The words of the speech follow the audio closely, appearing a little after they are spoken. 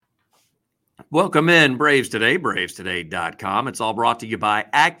Welcome in, Braves Today, bravestoday.com. It's all brought to you by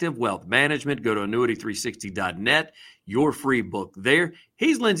Active Wealth Management. Go to annuity360.net, your free book there.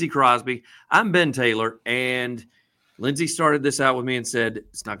 He's Lindsay Crosby. I'm Ben Taylor, and Lindsay started this out with me and said,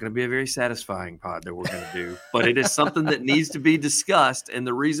 it's not going to be a very satisfying pod that we're going to do, but it is something that needs to be discussed. And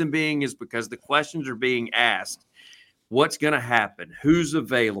the reason being is because the questions are being asked. What's going to happen? Who's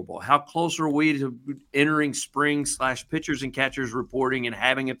available? How close are we to entering spring / pitchers and catchers reporting and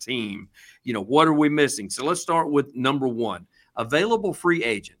having a team? What are we missing? So let's start with number one. Available free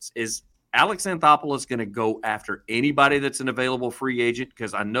agents. Is Alex Anthopoulos going to go after anybody that's an available free agent?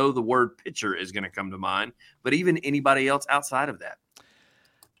 Because I know the word pitcher is going to come to mind, but even anybody else outside of that.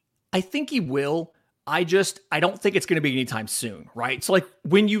 I think he will. I don't think it's going to be anytime soon, right? So,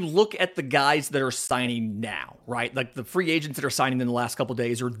 when you look at the guys that are signing now, right? Like the free agents that are signing in the last couple of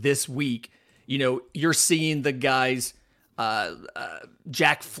days or this week, you're seeing the guys,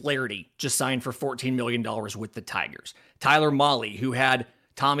 Jack Flaherty just signed for $14 million with the Tigers. Tyler Mahle, who had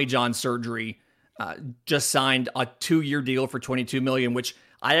Tommy John surgery, just signed a 2-year deal for $22 million, which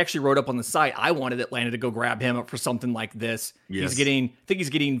I actually wrote up on the site. I wanted Atlanta to go grab him up for something like this. Yes. I think he's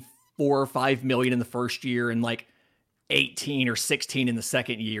getting $4 or $5 million in the first year and like 18 or 16 in the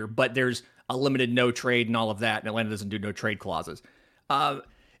second year, but there's a limited no trade and all of that. And Atlanta doesn't do no trade clauses.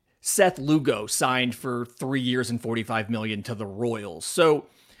 Seth Lugo signed for 3 years and $45 million to the Royals. So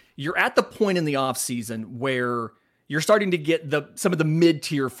you're at the point in the offseason where you're starting to get some of the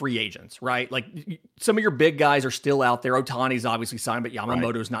mid-tier free agents, right? Like some of your big guys are still out there. Ohtani's obviously signed, but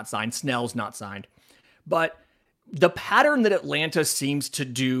Yamamoto's not signed. Snell's not signed. But the pattern that Atlanta seems to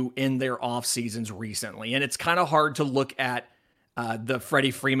do in their off seasons recently, and it's kind of hard to look at the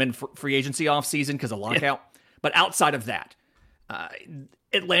Freddie Freeman free agency off season because of lockout, but outside of that,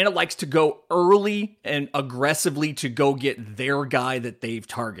 Atlanta likes to go early and aggressively to go get their guy that they've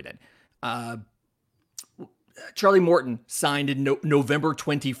targeted. Charlie Morton signed in November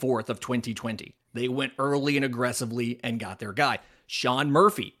 24th of 2020. They went early and aggressively and got their guy. Sean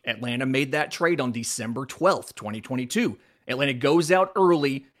Murphy, Atlanta made that trade on December 12th, 2022. Atlanta goes out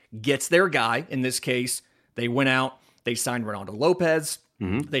early, gets their guy. In this case, they went out, they signed Ronaldo Lopez.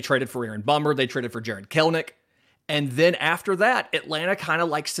 Mm-hmm. They traded for Aaron Bummer. They traded for Jared Kelenic. And then after that, Atlanta kind of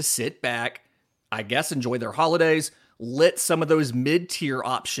likes to sit back, I guess, enjoy their holidays, let some of those mid-tier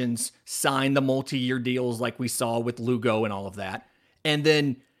options sign the multi-year deals like we saw with Lugo and all of that. And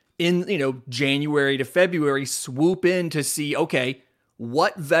then in January to February, swoop in to see, okay,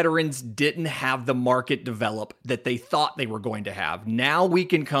 what veterans didn't have the market develop that they thought they were going to have. Now we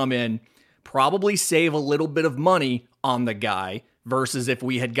can come in, probably save a little bit of money on the guy versus if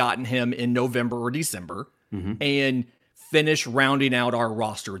we had gotten him in November or December and finish rounding out our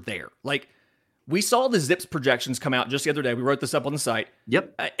roster there. Like we saw the Zips projections come out just the other day. We wrote this up on the site.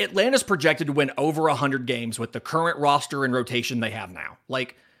 Yep. Atlanta's projected to win over 100 games with the current roster and rotation they have now.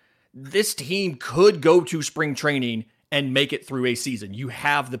 Like, this team could go to spring training and make it through a season. You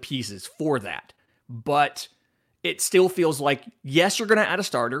have the pieces for that. But it still feels like, yes, you're going to add a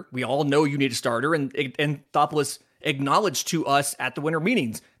starter. We all know you need a starter. And Anthopoulos acknowledged to us at the winter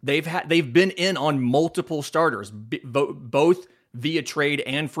meetings, they've been in on multiple starters, both via trade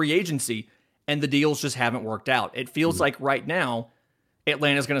and free agency, and the deals just haven't worked out. It feels like right now,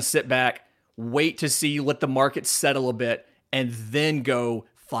 Atlanta's going to sit back, wait to see, let the market settle a bit, and then go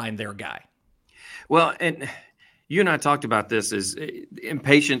find their guy. Well, and you and I talked about this.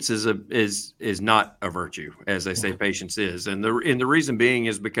 Impatience is not a virtue, as they say. Patience is, and the reason being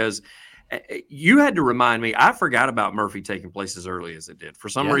is because you had to remind me. I forgot about Murphy taking place as early as it did. For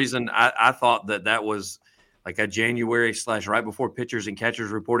some reason, I thought that was like a January / right before pitchers and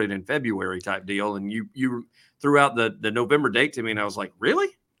catchers reported in February type deal. And you threw out the November date to me, and I was like, really?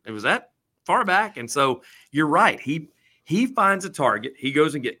 It was that far back? And so you're right. He finds a target. He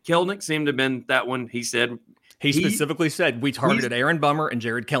goes and get Kelenic. Seemed to have been that one. He said he specifically said we targeted Aaron Bummer and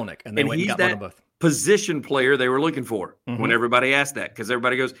Jared Kelenic, and they went and got one of both. Position player they were looking for when everybody asked that, because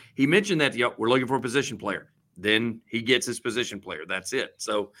everybody goes, he mentioned that we're looking for a position player. Then he gets his position player. That's it.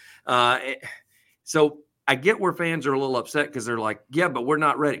 So, I get where fans are a little upset because they're like, yeah, but we're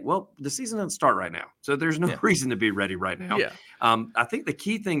not ready. Well, the season doesn't start right now, so there's no reason to be ready right now. Yeah. I think the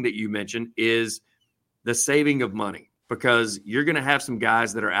key thing that you mentioned is the saving of money. Because you're going to have some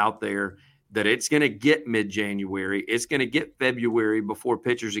guys that are out there that it's going to get mid-January. It's going to get February before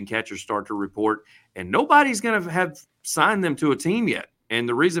pitchers and catchers start to report. And nobody's going to have signed them to a team yet. And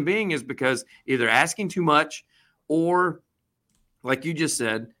the reason being is because either asking too much or, like you just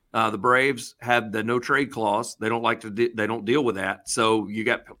said, the Braves have the no trade clause. They don't they don't deal with that. So you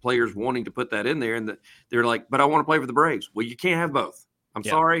got players wanting to put that in there. And they're like, but I want to play for the Braves. Well, you can't have both. I'm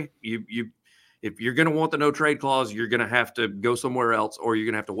sorry. if you're going to want the no trade clause, you're going to have to go somewhere else, or you're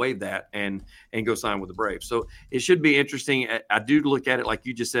going to have to waive that and go sign with the Braves. So it should be interesting. I do look at it, like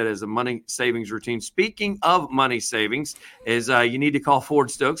you just said, as a money savings routine. Speaking of money savings, is you need to call Ford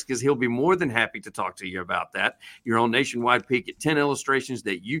Stokes, because he'll be more than happy to talk to you about that. You're on Nationwide Peak at 10 illustrations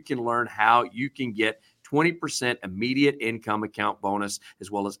that you can learn how you can get 20% immediate income account bonus,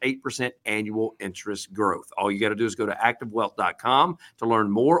 as well as 8% annual interest growth. All you got to do is go to activewealth.com to learn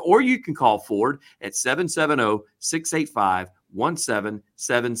more, or you can call Ford at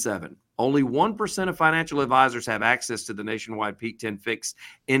 770-685-1777. Only 1% of financial advisors have access to the Nationwide Peak 10 Fixed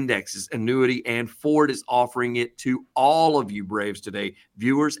Indexes annuity, and Ford is offering it to all of you Braves today,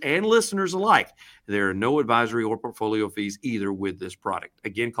 viewers and listeners alike. There are no advisory or portfolio fees either with this product.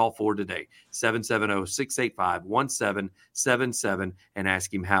 Again, call Ford today, 770-685-1777, and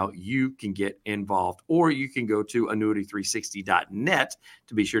ask him how you can get involved. Or you can go to annuity360.net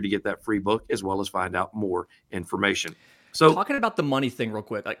to be sure to get that free book, as well as find out more information. So, talking about the money thing real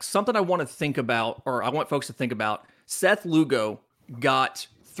quick, like something I want to think about, or I want folks to think about, Seth Lugo got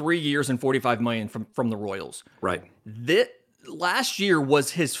 3 years and $45 million from the Royals. Right. Last year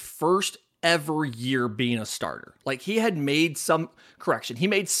was his first ever year being a starter. Like, he had made some he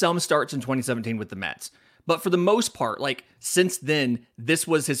made some starts in 2017 with the Mets. But for the most part, like, since then, this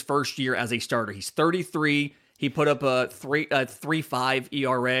was his first year as a starter. He's 33. He put up a 3.5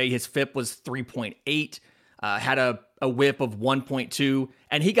 ERA. His FIP was 3.8. Had a whip of 1.2,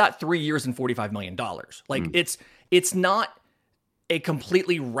 and he got 3 years and $45 million. Like, it's not a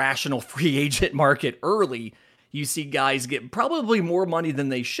completely rational free agent market early. You see guys get probably more money than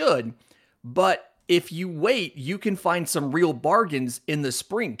they should, but if you wait, you can find some real bargains in the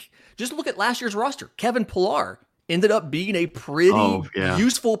spring. Just look at last year's roster. Kevin Pillar ended up being a pretty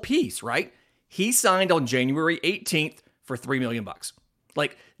useful piece, right? He signed on January 18th for $3 million.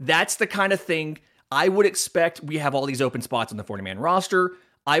 Like, that's the kind of thing I would expect. We have all these open spots on the 40-man roster.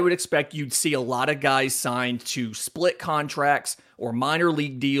 I would expect you'd see a lot of guys signed to split contracts or minor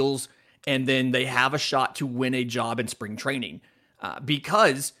league deals, and then they have a shot to win a job in spring training.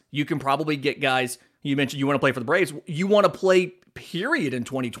 Because you can probably get guys, you mentioned you want to play for the Braves, you want to play, period, in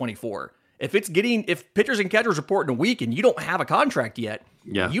 2024. If pitchers and catchers report in a week and you don't have a contract yet,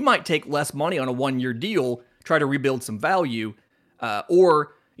 you might take less money on a 1-year deal, try to rebuild some value,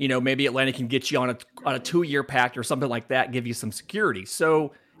 or maybe Atlanta can get you on a 2-year pact or something like that, give you some security.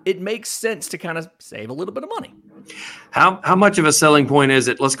 So it makes sense to kind of save a little bit of money. How much of a selling point is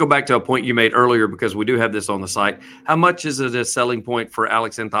it? Let's go back to a point you made earlier, because we do have this on the site. How much is it a selling point for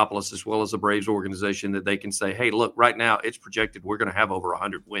Alex Anthopoulos as well as the Braves organization that they can say, hey, look, right now it's projected we're going to have over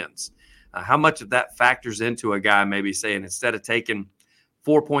 100 wins? How much of that factors into a guy maybe saying instead of taking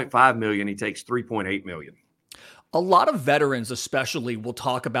 $4.5 million, he takes $3.8 million? A lot of veterans especially will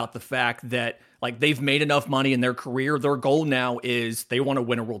talk about the fact that, like, they've made enough money in their career. Their goal now is they want to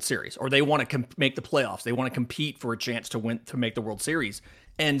win a World Series, or they want to make the playoffs. They want to compete for a chance to make the World Series.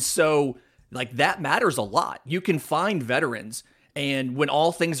 And so, like, that matters a lot. You can find veterans, and when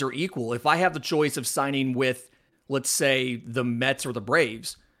all things are equal, if I have the choice of signing with, let's say, the Mets or the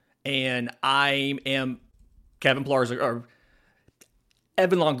Braves, and I am Kevin Pillar or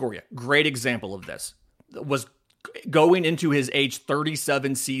Evan Longoria, great example of this, was going into his age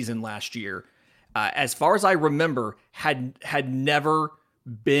 37 season last year, as far as I remember, had never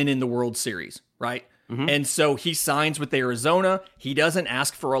been in the World Series, right? Mm-hmm. And so he signs with Arizona. He doesn't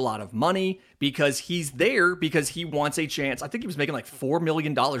ask for a lot of money because he's there because he wants a chance. I think he was making like $4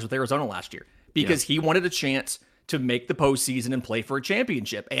 million with Arizona last year because he wanted a chance to make the postseason and play for a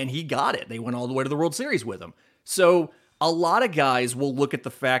championship, and he got it. They went all the way to the World Series with him. So a lot of guys will look at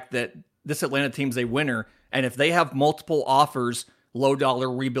the fact that this Atlanta team's a winner, and if they have multiple offers, low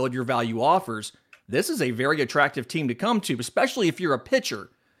dollar rebuild your value offers, this is a very attractive team to come to, especially if you're a pitcher,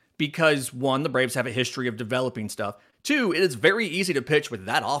 because 1, the Braves have a history of developing stuff. 2, it is very easy to pitch with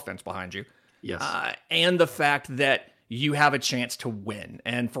that offense behind you. Yes. And the fact that you have a chance to win.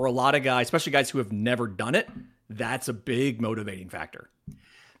 And for a lot of guys, especially guys who have never done it, that's a big motivating factor.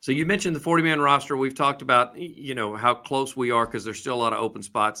 So you mentioned the 40-man roster. We've talked about, how close we are because there's still a lot of open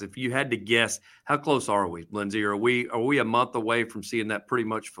spots. If you had to guess, how close are we, Lindsay? Are we a month away from seeing that pretty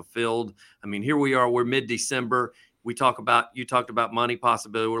much fulfilled? I mean, here we are. We're mid-December. You talked about money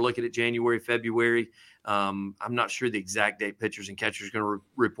possibility. We're looking at January, February. I'm not sure the exact date pitchers and catchers are going to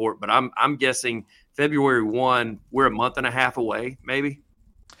report, but I'm guessing February 1. We're a month and a half away, maybe.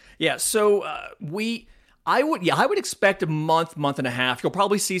 Yeah. So I would expect a month and a half. You'll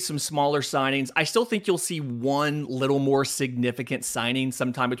probably see some smaller signings. I still think you'll see one little more significant signing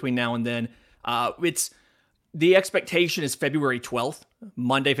sometime between now and then. The expectation is February 12th.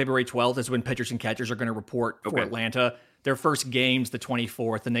 Monday, February 12th is when pitchers and catchers are going to report for Atlanta. Their first game's the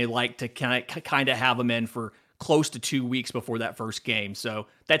 24th, and they like to kind of have them in for close to 2 weeks before that first game. So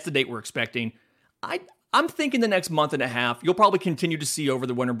that's the date we're expecting. I'm thinking the next month and a half, you'll probably continue to see over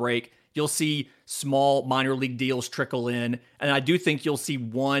the winter break. You'll see small minor league deals trickle in, and I do think you'll see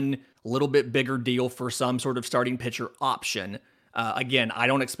one little bit bigger deal for some sort of starting pitcher option. Again, I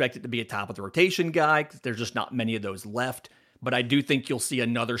don't expect it to be a top of the rotation guy. There's just not many of those left, but I do think you'll see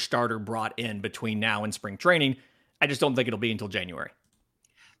another starter brought in between now and spring training. I just don't think it'll be until January.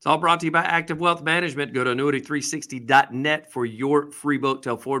 It's all brought to you by Active Wealth Management. Go to annuity360.net for your free book.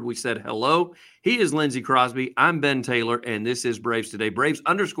 Tell Ford we said hello. He is Lindsay Crosby. I'm Ben Taylor, and this is Braves Today.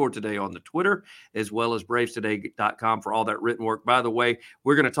 Braves_today on the Twitter, as well as bravestoday.com for all that written work. By the way,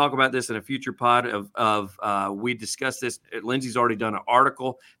 we're going to talk about this in a future pod we discussed this. Lindsay's already done an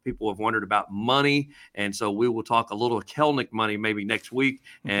article. People have wondered about money, and so we will talk a little Kelnick money maybe next week,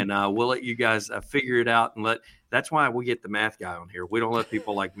 and we'll let you guys figure it out and that's why we get the math guy on here. We don't let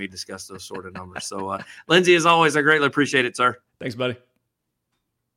people like me discuss those sort of numbers. So, Lindsay, as always, I greatly appreciate it, sir. Thanks, buddy.